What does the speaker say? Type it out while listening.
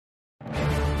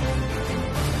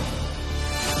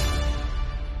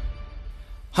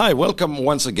Hi, welcome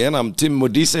once again. I'm Tim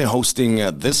Modise hosting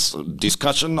this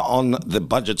discussion on the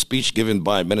budget speech given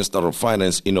by Minister of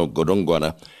Finance Ino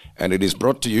Godongwana, and it is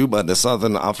brought to you by the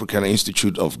Southern African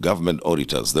Institute of Government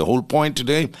Auditors. The whole point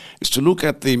today is to look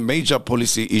at the major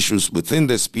policy issues within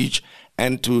the speech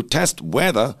and to test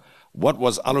whether what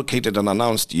was allocated and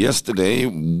announced yesterday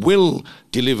will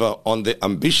deliver on the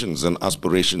ambitions and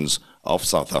aspirations of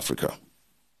South Africa.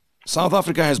 South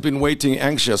Africa has been waiting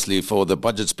anxiously for the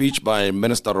budget speech by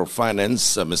Minister of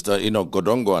Finance, Mr. Ino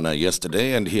Godongwana,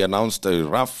 yesterday, and he announced a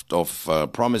raft of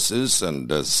promises and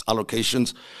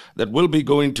allocations that will be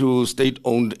going to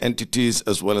state-owned entities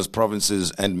as well as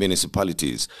provinces and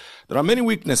municipalities. There are many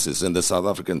weaknesses in the South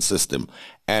African system,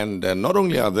 and not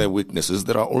only are there weaknesses,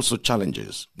 there are also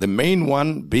challenges. The main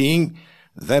one being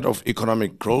that of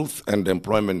economic growth and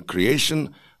employment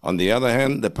creation. On the other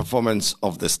hand, the performance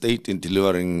of the state in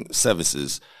delivering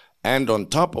services. And on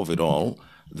top of it all,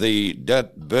 the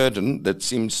debt burden that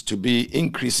seems to be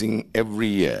increasing every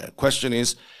year. Question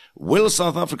is, will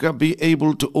South Africa be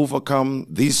able to overcome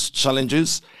these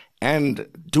challenges? And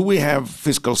do we have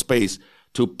fiscal space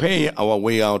to pay our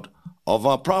way out of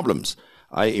our problems?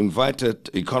 I invited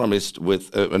economist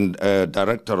and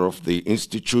director of the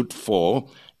Institute for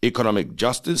Economic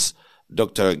Justice,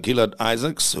 Dr. Gilad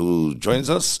Isaacs, who joins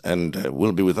us and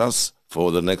will be with us for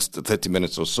the next 30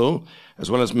 minutes or so, as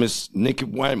well as Ms. Nicky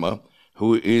Weimar,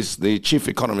 who is the chief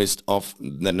economist of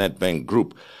the Nedbank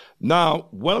Group. Now,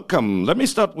 welcome. Let me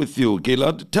start with you,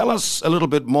 Gilad. Tell us a little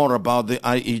bit more about the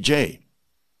IEJ.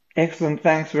 Excellent.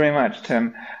 Thanks very much,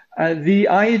 Tim. The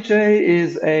IEJ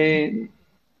is a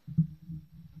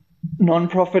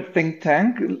non-profit think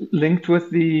tank linked with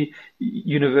the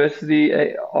University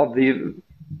of the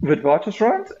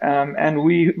Witwatersrand, and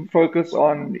we focus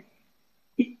on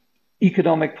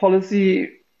economic policy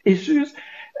issues,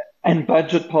 and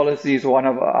budget policy is one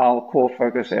of our core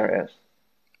focus areas.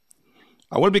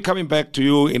 I will be coming back to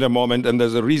you in a moment, and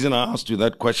there's a reason I asked you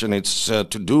that question. It's to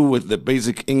do with the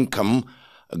basic income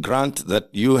grant that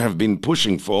you have been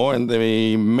pushing for, and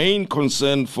the main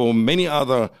concern for many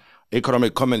other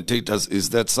economic commentators is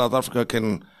that South Africa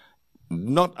can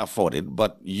not afford it,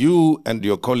 but you and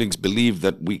your colleagues believe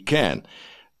that we can.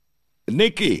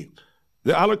 Nicky,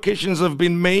 the allocations have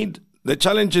been made, the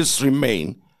challenges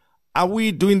remain. Are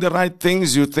we doing the right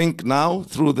things, you think, now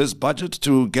through this budget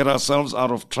to get ourselves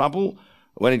out of trouble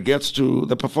when it gets to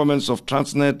the performance of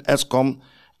Transnet, Eskom,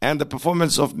 and the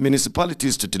performance of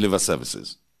municipalities to deliver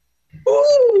services?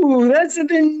 Ooh, that's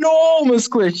an enormous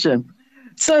question.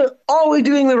 So are we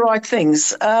doing the right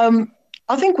things?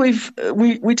 I think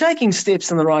we're taking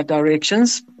steps in the right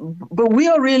directions, but we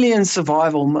are really in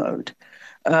survival mode.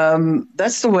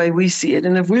 That's the way we see it.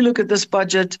 And if we look at this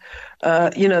budget,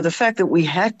 the fact that we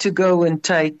had to go and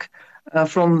take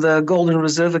from the Golden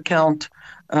Reserve account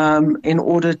in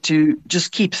order to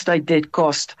just keep state debt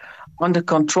cost under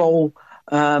control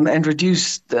and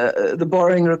reduce the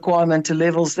borrowing requirement to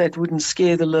levels that wouldn't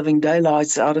scare the living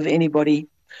daylights out of anybody.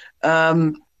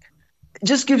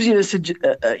 Just gives you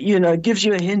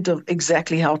a hint of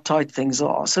exactly how tight things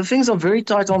are. So things are very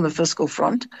tight on the fiscal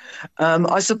front.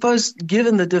 I suppose,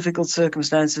 given the difficult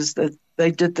circumstances, that they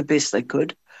did the best they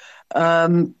could.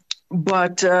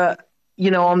 But on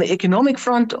the economic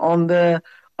front, on the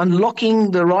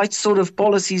unlocking the right sort of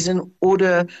policies in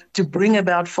order to bring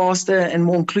about faster and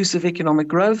more inclusive economic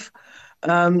growth,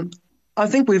 I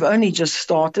think we've only just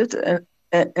started.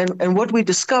 And what we're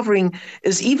discovering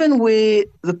is even where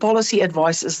the policy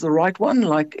advice is the right one,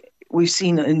 like we've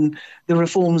seen in the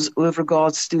reforms with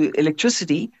regards to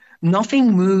electricity,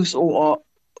 nothing moves or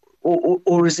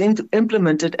is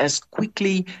implemented as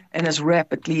quickly and as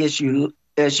rapidly as you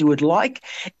would like.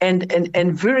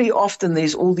 And very often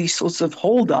there's all these sorts of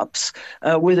holdups,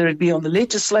 whether it be on the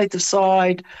legislative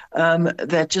side,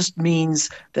 that just means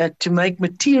that to make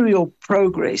material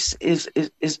progress is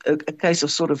a case of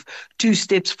sort of 2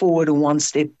 steps forward and 1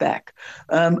 step back.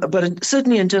 But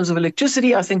certainly in terms of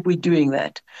electricity, I think we're doing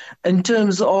that. In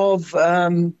terms of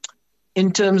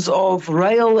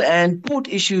rail and port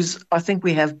issues, I think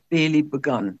we have barely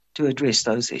begun to address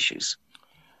those issues.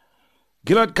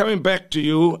 Gilad, coming back to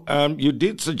you, you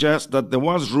did suggest that there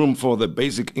was room for the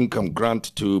basic income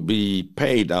grant to be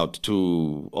paid out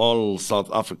to all South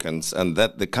Africans and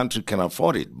that the country can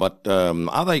afford it. But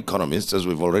other economists, as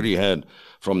we've already heard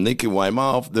from Nicky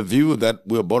Weimar, of the view that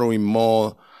we're borrowing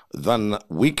more than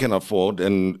we can afford,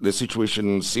 and the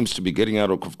situation seems to be getting out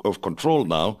of control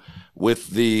now, with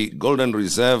the Golden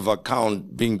Reserve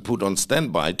account being put on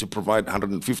standby to provide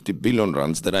 150 billion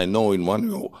rands that I know in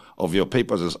one of your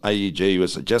papers as IEJ you were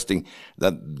suggesting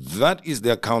that is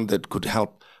the account that could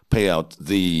help pay out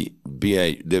the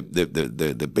BA,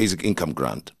 the basic income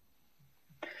grant?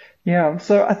 Yeah,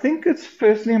 so I think it's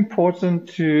firstly important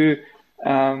to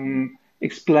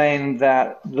explain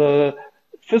that the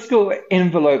fiscal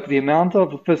envelope, the amount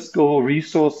of fiscal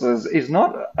resources, is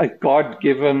not a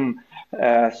God-given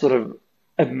sort of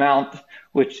amount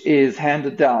which is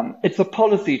handed down. It's a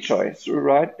policy choice,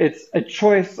 right? It's a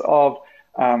choice of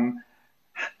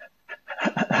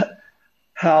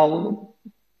how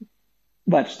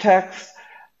much tax,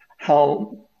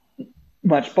 how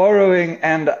much borrowing,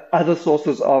 and other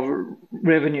sources of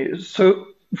revenues. So,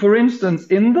 for instance,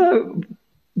 in the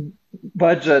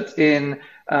budget in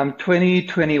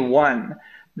 2021,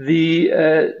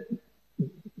 the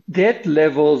debt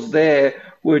levels there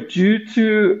were due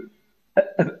to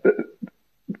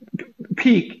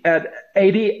peak at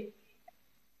 89%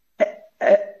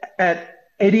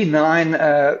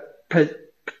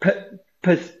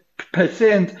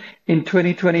 in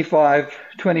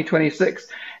 2025-2026,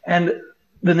 and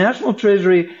the National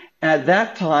Treasury at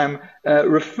that time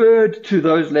referred to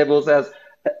those levels as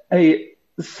a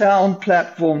sound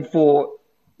platform for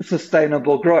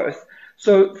sustainable growth.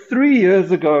 So 3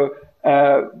 years ago,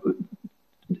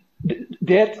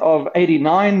 debt of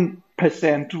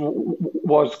 89%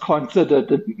 was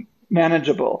considered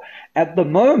manageable. At the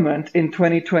moment, in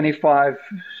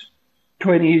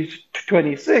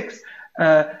 2025-2026,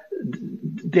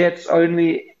 debt's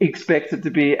only expected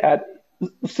to be at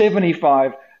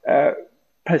 75%.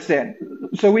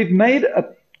 So we've made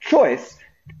a choice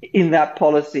in that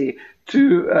policy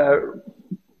to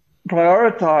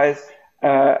prioritize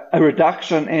a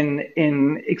reduction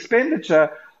in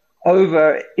expenditure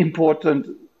over important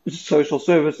social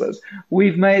services.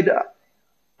 We've made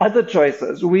other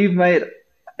choices. We've made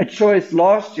a choice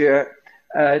last year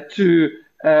to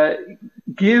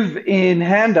give in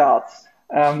handouts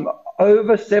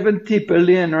over 70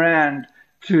 billion rand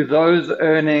to those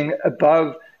earning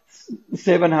above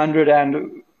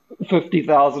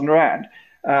 750,000 rand.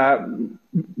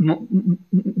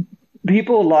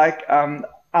 People like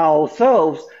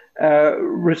ourselves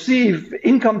receive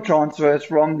income transfers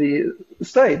from the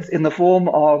states in the form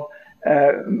of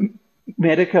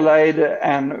medical aid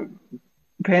and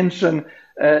pension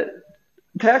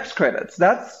tax credits.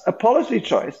 That's a policy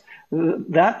choice.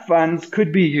 That funds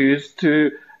could be used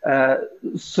to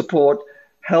support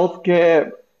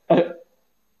healthcare,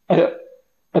 a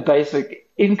basic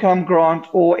income grant,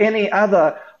 or any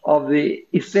other of the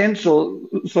essential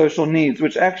social needs,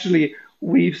 which actually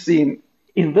we've seen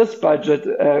in this budget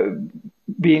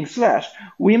being slashed.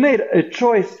 We made a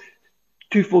choice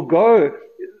to forgo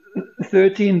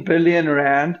 13 billion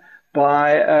rand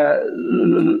by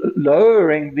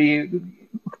lowering the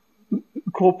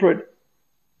corporate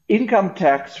income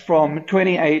tax from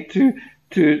 28 to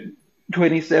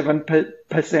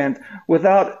 27%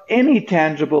 without any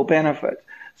tangible benefit.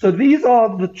 So these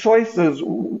are the choices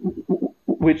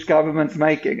which government's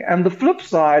making. And the flip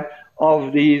side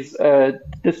of these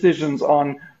decisions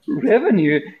on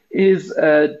revenue is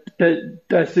the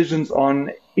decisions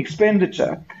on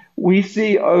expenditure. We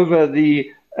see over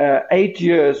the 8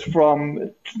 years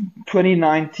from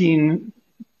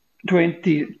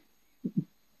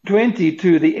 2019-2020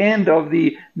 to the end of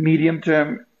the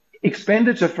medium-term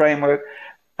expenditure framework,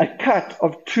 a cut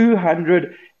of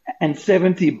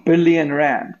 270 billion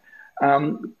rand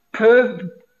per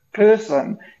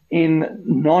person in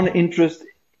non-interest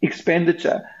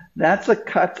expenditure. That's a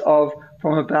cut of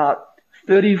from about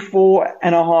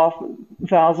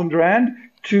 34,500 rand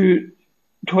to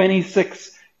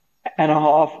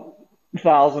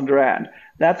 26,500 rand.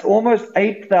 That's almost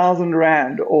 8,000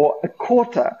 rand, or a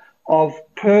quarter of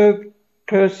per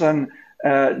person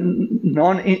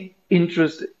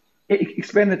non-interest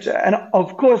expenditure. And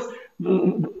of course,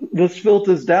 this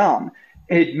filters down.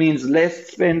 It means less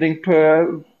spending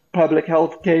per public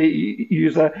health care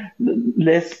user,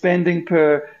 less spending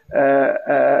per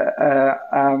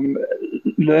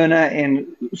learner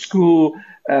in school,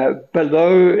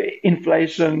 below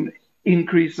inflation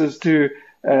increases to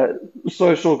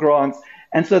social grants.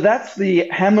 And so that's the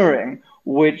hammering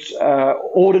which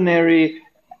ordinary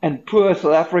and poor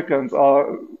South Africans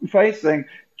are facing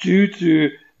due to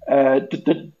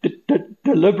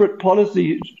deliberate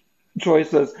policy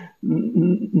choices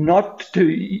not to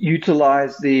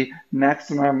utilize the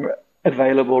maximum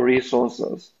available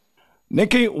resources.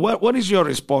 Nicky, what is your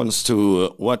response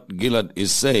to what Gilad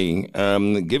is saying,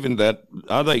 given that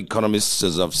other economists,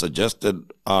 as I've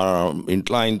suggested, are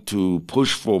inclined to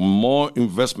push for more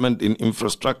investment in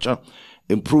infrastructure,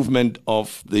 improvement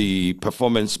of the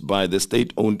performance by the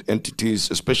state-owned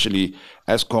entities, especially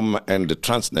Eskom and the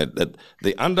Transnet, that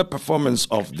the underperformance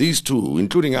of these two,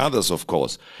 including others, of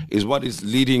course, is what has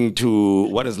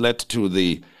led to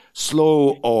the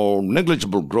slow or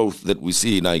negligible growth that we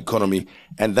see in our economy,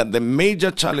 and that the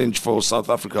major challenge for South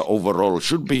Africa overall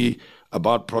should be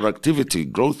about productivity,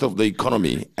 growth of the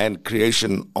economy, and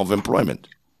creation of employment.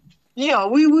 Yeah,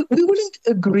 we wouldn't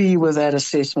agree with that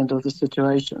assessment of the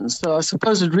situation. So I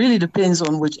suppose it really depends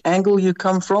on which angle you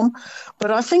come from. But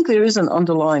I think there is an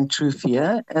underlying truth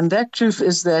here. And that truth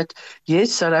is that,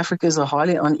 yes, South Africa is a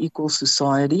highly unequal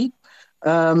society.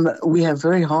 We have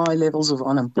very high levels of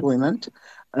unemployment.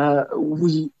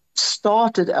 We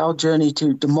started our journey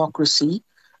to democracy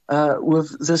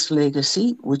with this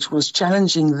legacy, which was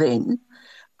challenging then.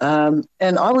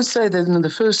 And I would say that in the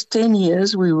first 10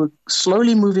 years, we were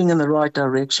slowly moving in the right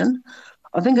direction.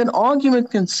 I think an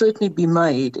argument can certainly be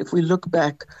made if we look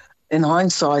back in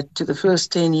hindsight to the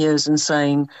first 10 years and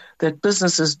saying that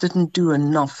businesses didn't do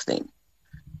enough then.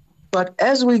 But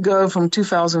as we go from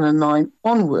 2009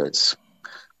 onwards,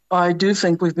 I do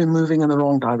think we've been moving in the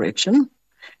wrong direction.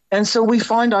 And so we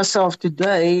find ourselves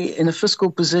today in a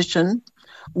fiscal position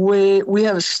where we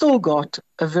have still got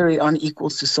a very unequal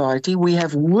society. We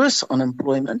have worse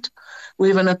unemployment. We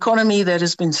have an economy that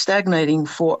has been stagnating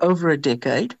for over a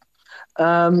decade.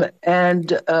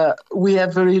 And we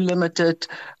have very limited,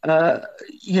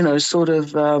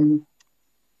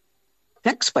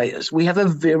 taxpayers. We have a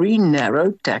very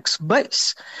narrow tax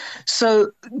base.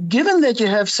 So given that you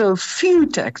have so few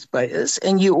taxpayers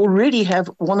and you already have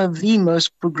one of the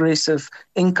most progressive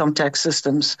income tax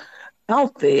systems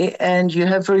out there, and you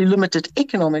have very limited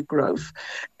economic growth.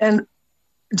 And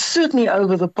certainly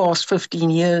over the past 15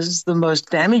 years, the most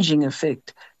damaging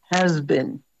effect has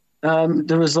been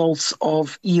the results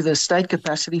of either state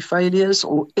capacity failures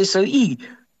or SOE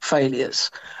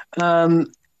failures.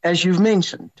 As you've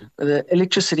mentioned, the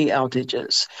electricity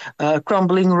outages,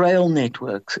 crumbling rail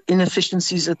networks,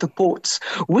 inefficiencies at the ports.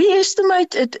 We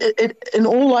estimate it in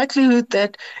all likelihood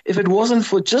that if it wasn't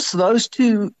for just those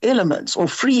two elements or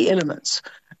three elements,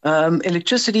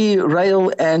 electricity,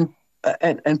 rail, and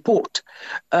port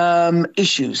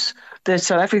issues, that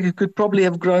South Africa could probably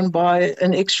have grown by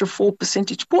an extra 4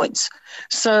 percentage points.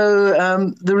 So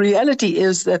the reality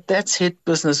is that that's hit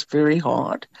business very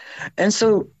hard. And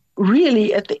so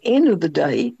really, at the end of the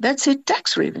day, that's hit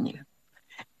tax revenue.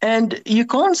 And you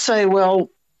can't say,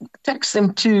 well, tax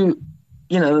them to,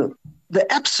 the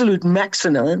absolute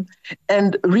maximum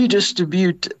and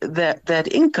redistribute that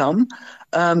income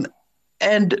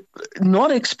and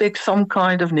not expect some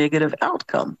kind of negative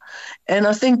outcome. And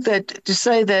I think that to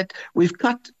say that we've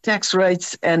cut tax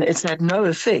rates and it's had no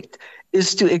effect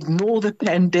is to ignore the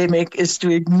pandemic, is to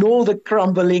ignore the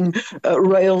crumbling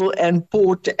rail and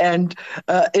port and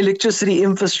electricity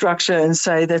infrastructure and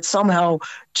say that somehow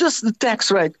just the tax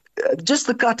rate, just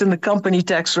the cut in the company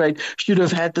tax rate should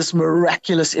have had this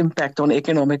miraculous impact on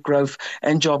economic growth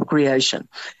and job creation.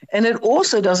 And it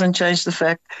also doesn't change the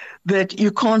fact that you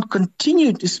can't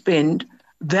continue to spend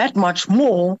that much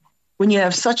more when you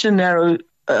have such a narrow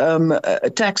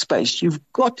tax base. You've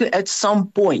got to, at some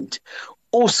point,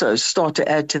 also start to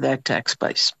add to that tax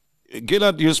base.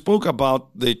 Gilad, you spoke about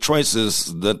the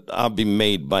choices that are being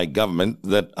made by government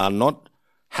that are not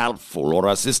helpful or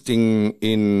assisting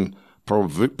in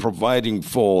providing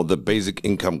for the basic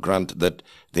income grant that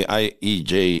the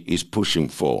IEJ is pushing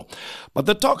for. But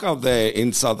the talk out there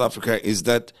in South Africa is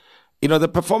that, the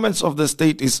performance of the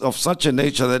state is of such a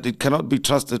nature that it cannot be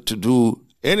trusted to do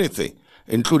anything,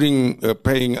 including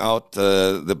paying out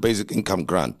the basic income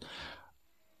grant.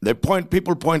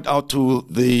 People point out to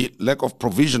the lack of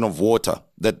provision of water,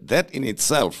 that in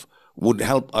itself would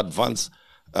help advance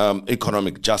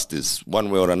economic justice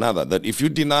one way or another. That if you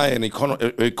deny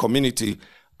a community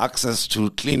access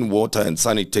to clean water and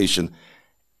sanitation,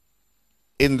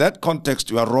 in that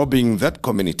context, you are robbing that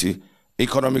community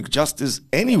economic justice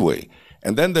anyway.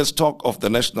 And then there's talk of the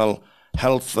national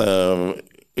health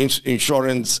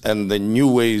insurance and the new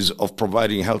ways of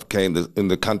providing healthcare in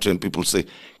the country, and people say,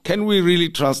 can we really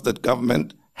trust that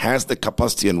government has the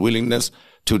capacity and willingness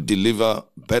to deliver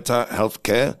better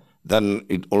healthcare than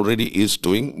it already is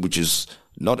doing, which is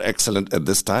not excellent at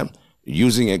this time,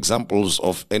 using examples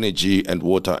of energy and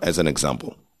water as an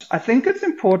example? I think it's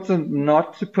important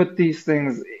not to put these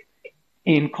things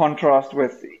in contrast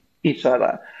with each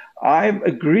other. I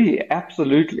agree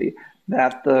absolutely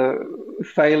that the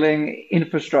failing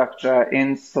infrastructure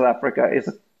in South Africa is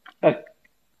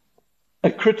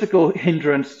a critical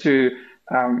hindrance to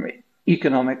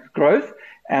economic growth,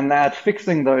 and that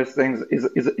fixing those things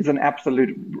is an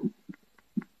absolute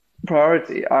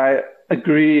priority. I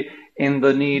agree in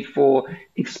the need for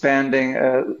expanding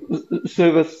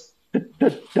service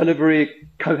delivery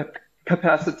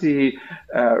capacity,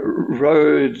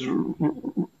 roads,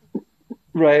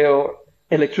 rail,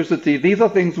 electricity. These are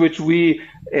things which we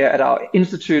at our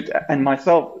institute and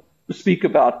myself speak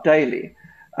about daily.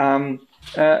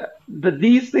 But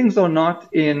these things are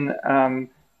not in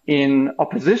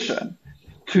opposition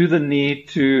to the need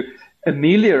to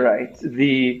ameliorate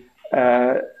the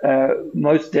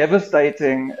most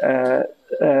devastating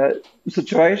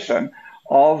situation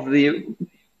of the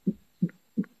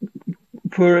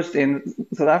poorest in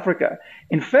South Africa.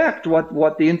 In fact,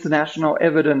 what the international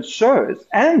evidence shows,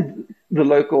 and the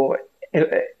local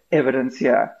evidence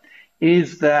here,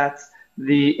 is that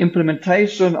the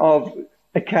implementation of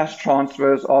cash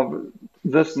transfers of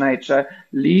this nature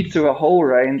lead to a whole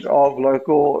range of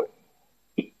local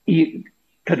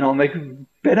economic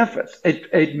benefits.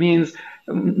 It means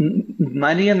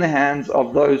money in the hands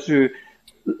of those who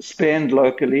spend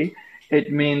locally.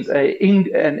 It means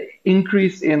an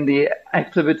increase in the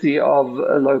activity of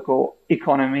local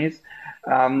economies.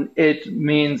 It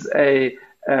means a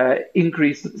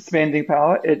increased spending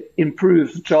power. It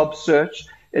improves job search.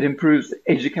 It improves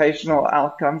educational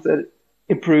outcomes. It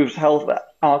improves health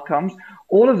outcomes.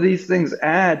 All of these things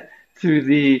add to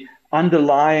the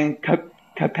underlying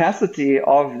capacity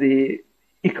of the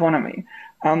economy.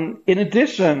 In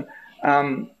addition,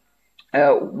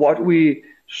 what we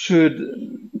should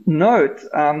note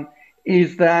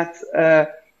is that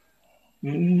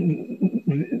we're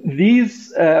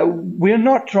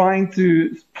not trying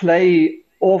to play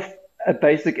off a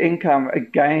basic income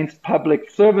against public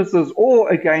services or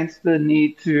against the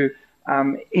need to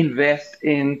invest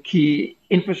in key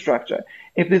infrastructure.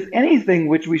 If there's anything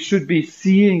which we should be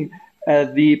seeing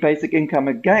the basic income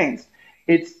against,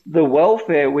 it's the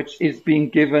welfare which is being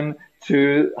given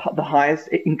to the highest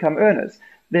income earners.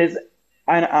 There's,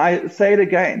 and I say it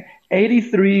again,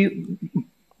 83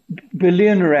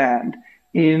 billion rand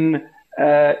in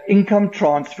income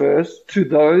transfers to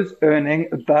those earning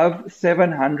above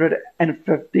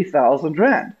 750,000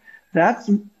 rand. That's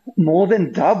more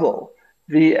than double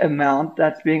the amount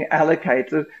that's being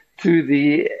allocated to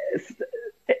the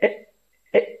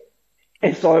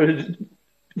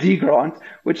SRD grant,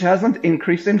 which hasn't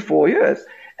increased in 4 years.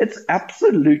 It's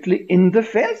absolutely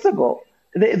indefensible.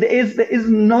 There is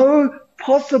no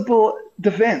possible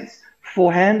defense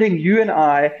for handing you and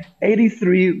I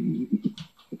 83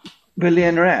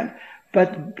 billion rand.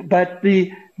 But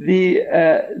the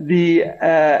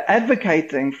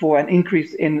advocating for an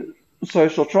increase in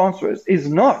social transfers is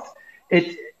not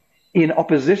it in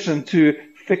opposition to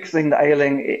fixing the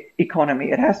ailing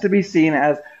economy. It has to be seen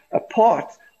as a part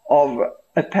of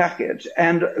a package.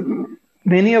 And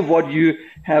many of what you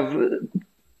have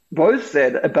both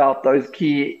said about those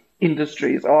key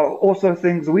industries are also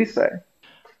things we say.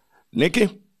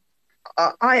 Nicky?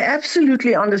 I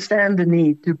absolutely understand the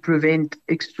need to prevent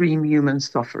extreme human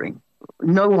suffering.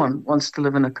 No one wants to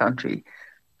live in a country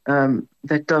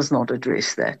that does not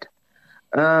address that.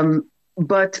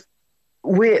 But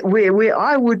where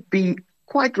I would be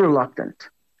quite reluctant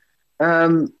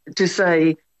to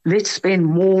say, let's spend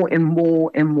more and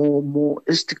more and more and more,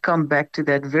 is to come back to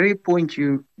that very point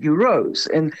you rose.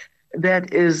 And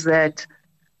that is that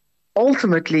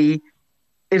ultimately,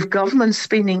 if government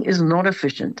spending is not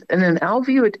efficient, and in our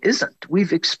view it isn't,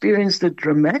 we've experienced a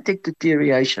dramatic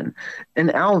deterioration in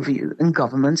our view in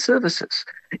government services.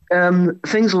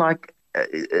 Things like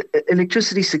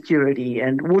electricity security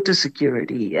and water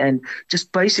security and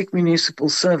just basic municipal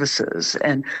services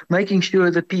and making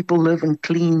sure that people live in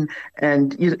clean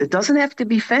and it doesn't have to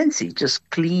be fancy, just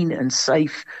clean and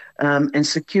safe and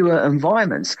secure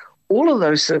environments. All of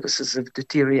those services have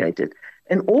deteriorated.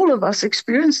 And all of us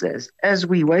experience this as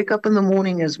we wake up in the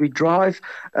morning, as we drive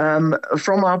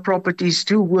from our properties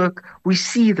to work, we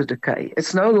see the decay.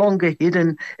 It's no longer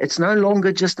hidden. It's no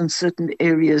longer just in certain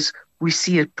areas. We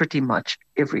see it pretty much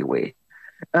everywhere.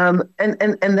 And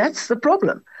that's the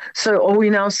problem. So are we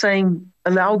now saying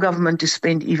allow government to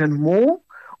spend even more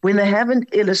when they haven't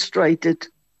illustrated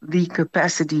the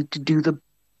capacity to do the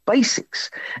basics?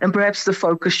 And perhaps the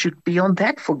focus should be on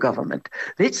that for government.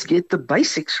 Let's get the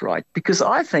basics right, because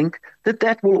I think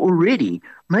that will already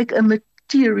make a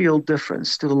material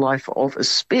difference to the life of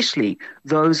especially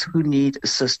those who need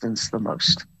assistance the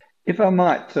most. If I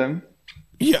might, Tim.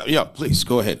 Yeah, please,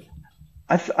 go ahead.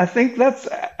 I think that's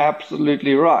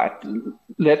absolutely right.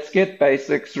 Let's get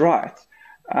basics right.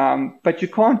 But you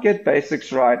can't get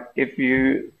basics right if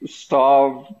you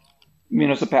starve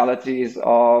municipalities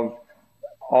of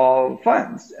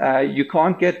funds. You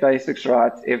can't get basics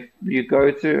right if you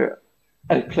go to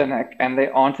a clinic and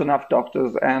there aren't enough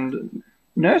doctors and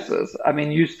nurses. I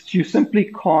mean, you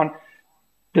simply can't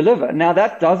deliver. Now,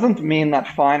 that doesn't mean that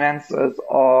finances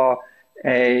are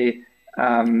the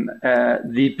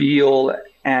be-all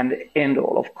and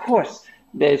end-all. Of course,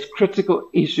 there's critical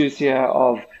issues here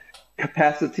of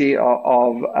capacity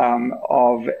of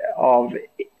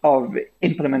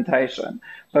implementation,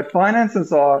 but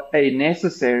finances are a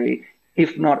necessary,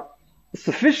 if not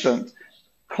sufficient,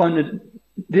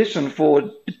 condition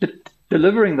for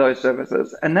delivering those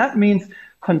services, and that means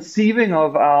conceiving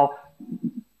of our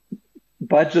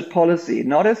budget policy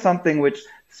not as something which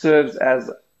serves as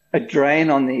a drain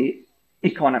on the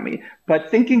economy, but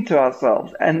thinking to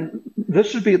ourselves, and this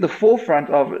should be at the forefront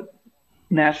of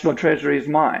National Treasury's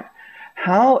mind,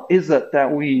 how is it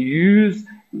that we use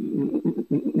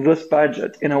this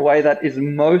budget in a way that is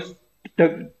most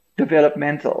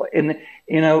developmental, in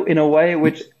a way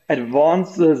which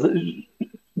advances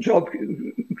job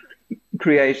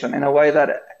creation, in a way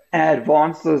that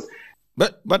advances.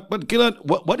 But Gilad,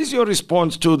 what is your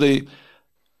response to the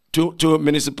to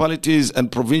municipalities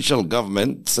and provincial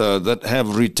governments that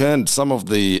have returned some of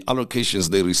the allocations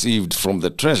they received from the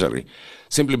Treasury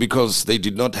simply because they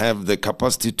did not have the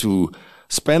capacity to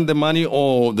spend the money,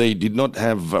 or they did not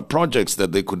have projects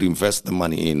that they could invest the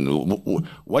money in?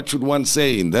 What should one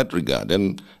say in that regard?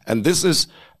 And this is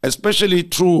especially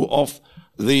true of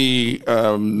the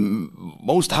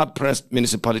most hard-pressed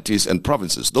municipalities and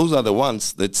provinces. Those are the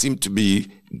ones that seem to be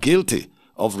guilty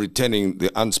of returning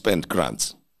the unspent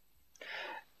grants.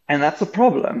 And that's a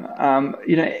problem.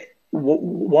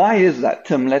 Why is that,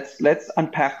 Tim? Let's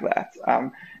unpack that.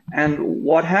 And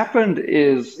what happened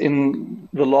is, in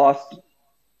the last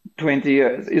 20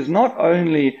 years, is not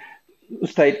only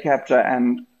state capture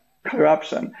and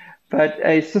corruption, but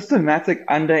a systematic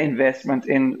underinvestment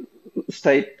in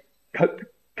state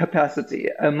capacity,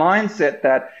 a mindset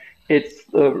that it's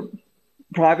the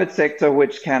private sector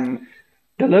which can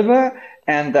deliver,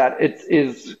 and that it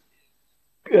is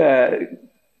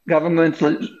government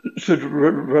should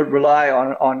rely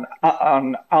on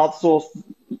outsourced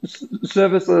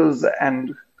services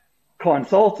and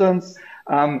consultants,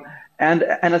 and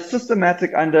a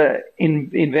systematic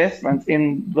investment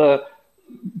in the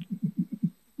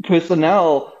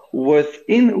personnel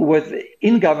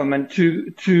within government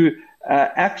to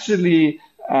actually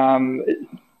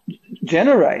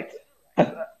generate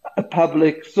a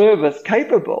public service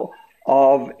capable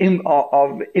of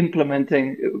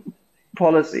implementing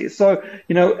policies. So,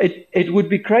 it would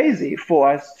be crazy for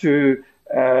us to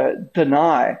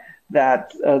deny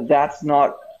that that's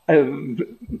not a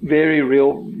very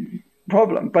real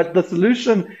problem. But the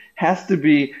solution has to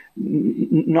be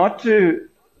not to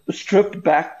strip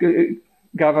back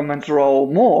government's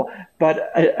role more,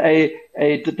 but a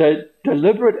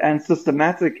deliberate and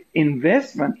systematic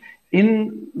investment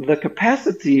in the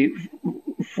capacity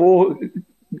for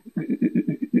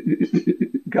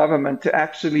government to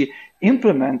actually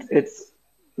implement its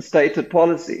stated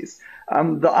policies.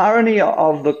 The irony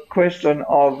of the question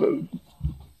of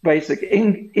basic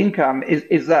income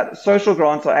is that social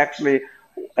grants are actually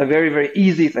a very, very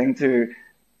easy thing to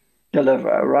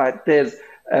deliver, right? There's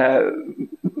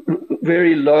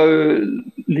very low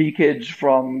leakage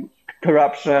from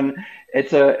corruption.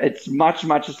 It's much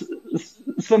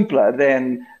simpler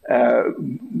than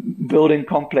building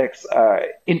complex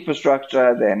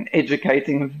infrastructure, than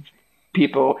educating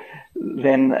people,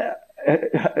 than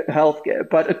healthcare.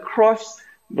 But across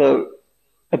the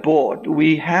board,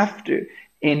 we have to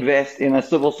invest in a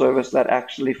civil service that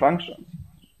actually functions.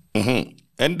 Mm-hmm.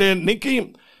 And then,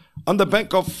 Nicky, on the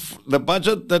back of the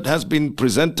budget that has been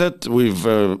presented, we've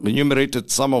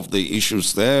enumerated some of the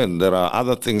issues there, and there are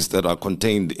other things that are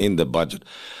contained in the budget.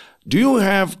 Do you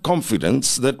have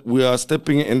confidence that we are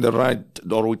stepping in the right,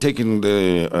 or we're taking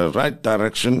the right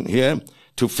direction here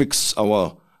to fix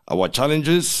our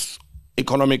challenges?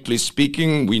 Economically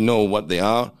speaking, we know what they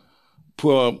are: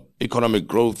 poor economic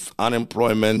growth,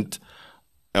 unemployment,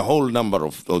 a whole number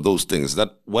of those things,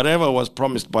 that whatever was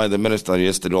promised by the minister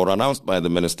yesterday or announced by the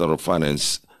Minister of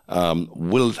Finance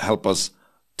will help us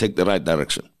take the right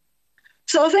direction.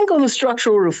 So I think on the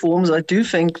structural reforms, I do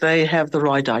think they have the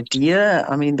right idea.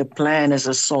 I mean, the plan is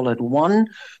a solid one.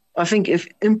 I think if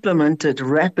implemented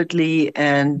rapidly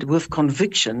and with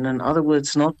conviction, in other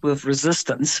words, not with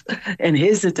resistance and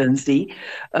hesitancy,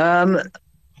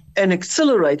 and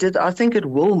accelerated, I think it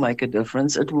will make a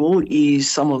difference. It will ease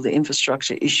some of the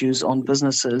infrastructure issues on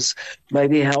businesses,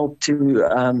 maybe help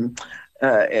to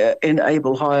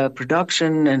enable higher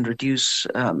production and reduce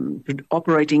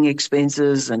operating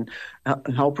expenses and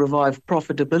help revive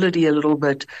profitability a little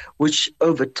bit, which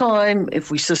over time, if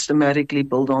we systematically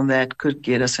build on that, could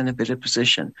get us in a better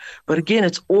position. But again,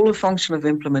 it's all a function of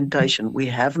implementation. We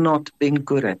have not been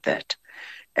good at that.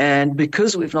 And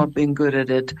because we've not been good at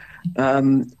it,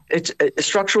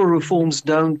 structural reforms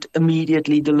don't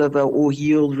immediately deliver or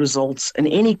yield results in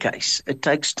any case. It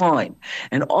takes time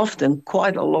and often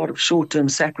quite a lot of short-term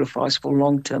sacrifice for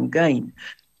long-term gain.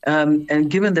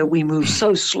 And given that we move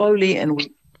so slowly and we're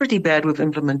pretty bad with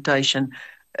implementation,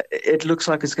 it looks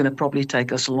like it's going to probably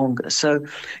take us longer. So,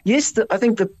 yes, I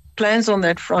think the plans on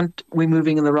that front, we're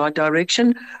moving in the right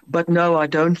direction. But no, I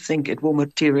don't think it will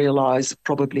materialize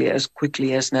probably as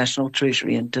quickly as National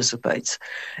Treasury anticipates.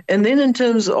 And then in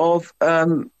terms of,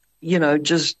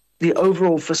 just the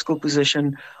overall fiscal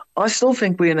position, I still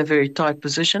think we're in a very tight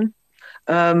position.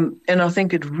 And I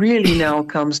think it really now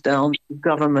comes down to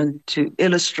government to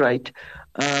illustrate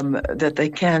that they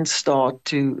can start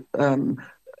to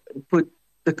put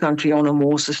the country on a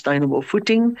more sustainable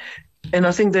footing. And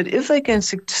I think that if they can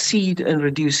succeed in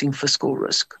reducing fiscal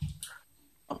risk,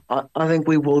 I think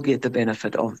we will get the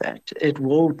benefit of that. It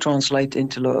will translate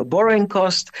into lower borrowing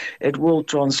costs. It will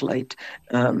translate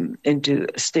into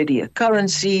steadier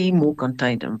currency, more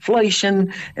contained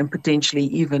inflation, and potentially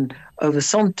even over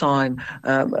some time,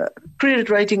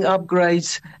 credit rating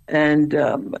upgrades and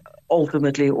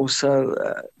ultimately also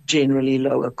generally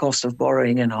lower cost of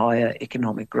borrowing and higher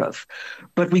economic growth.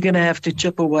 But we're going to have to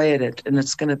chip away at it, and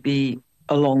it's going to be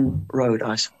a long road,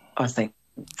 I think.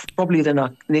 Probably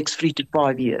the next 3 to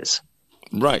 5 years.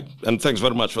 Right. And thanks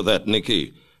very much for that,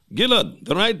 Nicky. Gilad,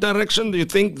 the right direction do you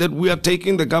think that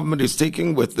the government is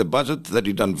taking with the budget that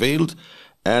it unveiled?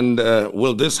 And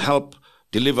will this help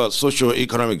deliver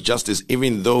socio-economic justice,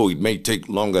 even though it may take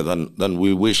longer than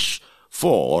we wish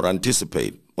for or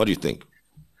anticipate? What do you think?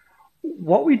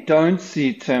 What we don't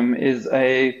see, Tim, is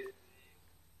a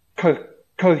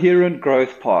coherent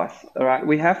growth path. All right,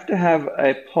 we have to have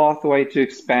a pathway to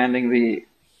expanding the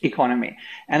economy,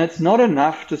 and it's not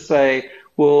enough to say,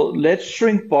 well, let's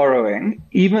shrink borrowing,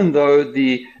 even though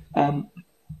the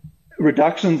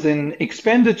reductions in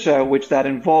expenditure, which that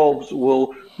involves,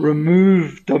 will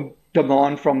remove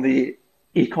demand from the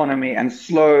economy and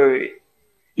slow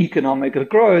economic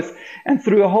growth. And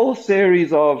through a whole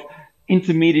series of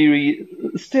intermediary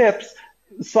steps,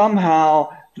 somehow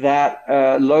that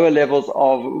lower levels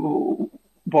of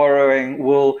borrowing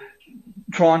will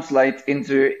translate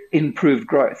into improved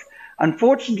growth.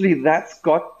 Unfortunately, that's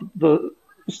got the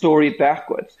story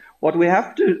backwards. What we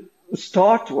have to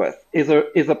start with is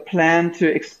a plan to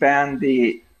expand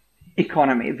the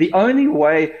economy. The only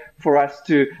way for us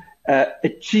to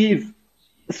achieve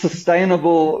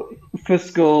sustainable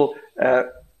fiscal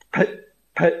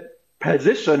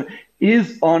position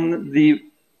is on the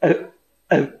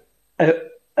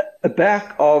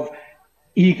back of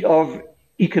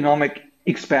economic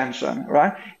expansion,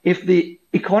 right? If the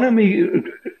economy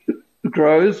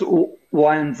grows,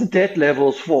 one's debt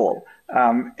levels fall.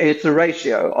 It's a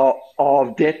ratio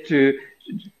of debt to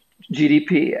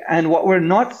GDP. And what we're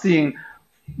not seeing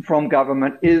from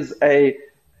government is a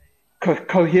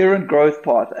coherent growth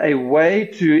path, a way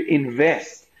to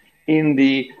invest in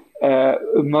the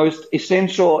most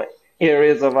essential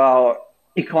areas of our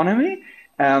economy,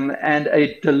 and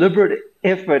a deliberate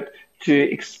effort to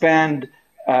expand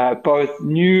both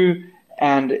new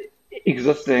and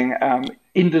existing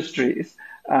industries,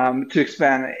 to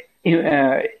expand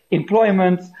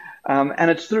employment,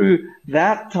 and it's through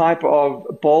that type of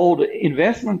bold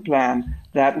investment plan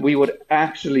that we would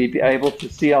actually be able to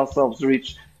see ourselves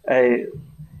reach a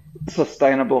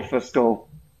sustainable fiscal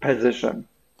position.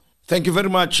 Thank you very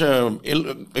much,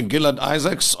 Gilad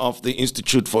Isaacs of the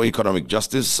Institute for Economic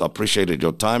Justice. Appreciated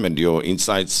your time and your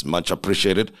insights, much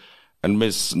appreciated. And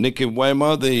Ms. Nicky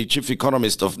Weimar, the Chief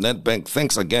Economist of Nedbank,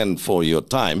 thanks again for your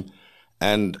time.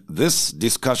 And this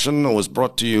discussion was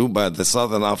brought to you by the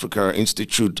Southern Africa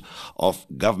Institute of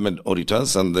Government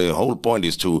Auditors. And the whole point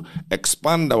is to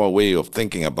expand our way of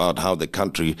thinking about how the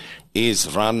country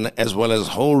is run, as well as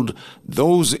hold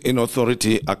those in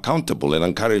authority accountable and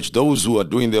encourage those who are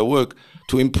doing their work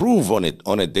to improve on it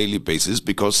on a daily basis,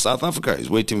 because South Africa is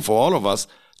waiting for all of us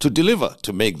to deliver,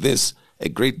 to make this a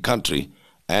great country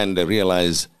and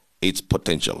realize its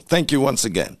potential. Thank you once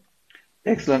again.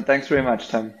 Excellent. Thanks very much,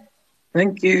 Tim.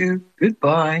 Thank you.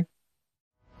 Goodbye.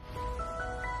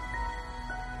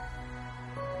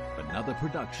 Another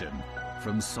production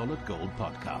from Solid Gold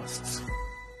Podcasts.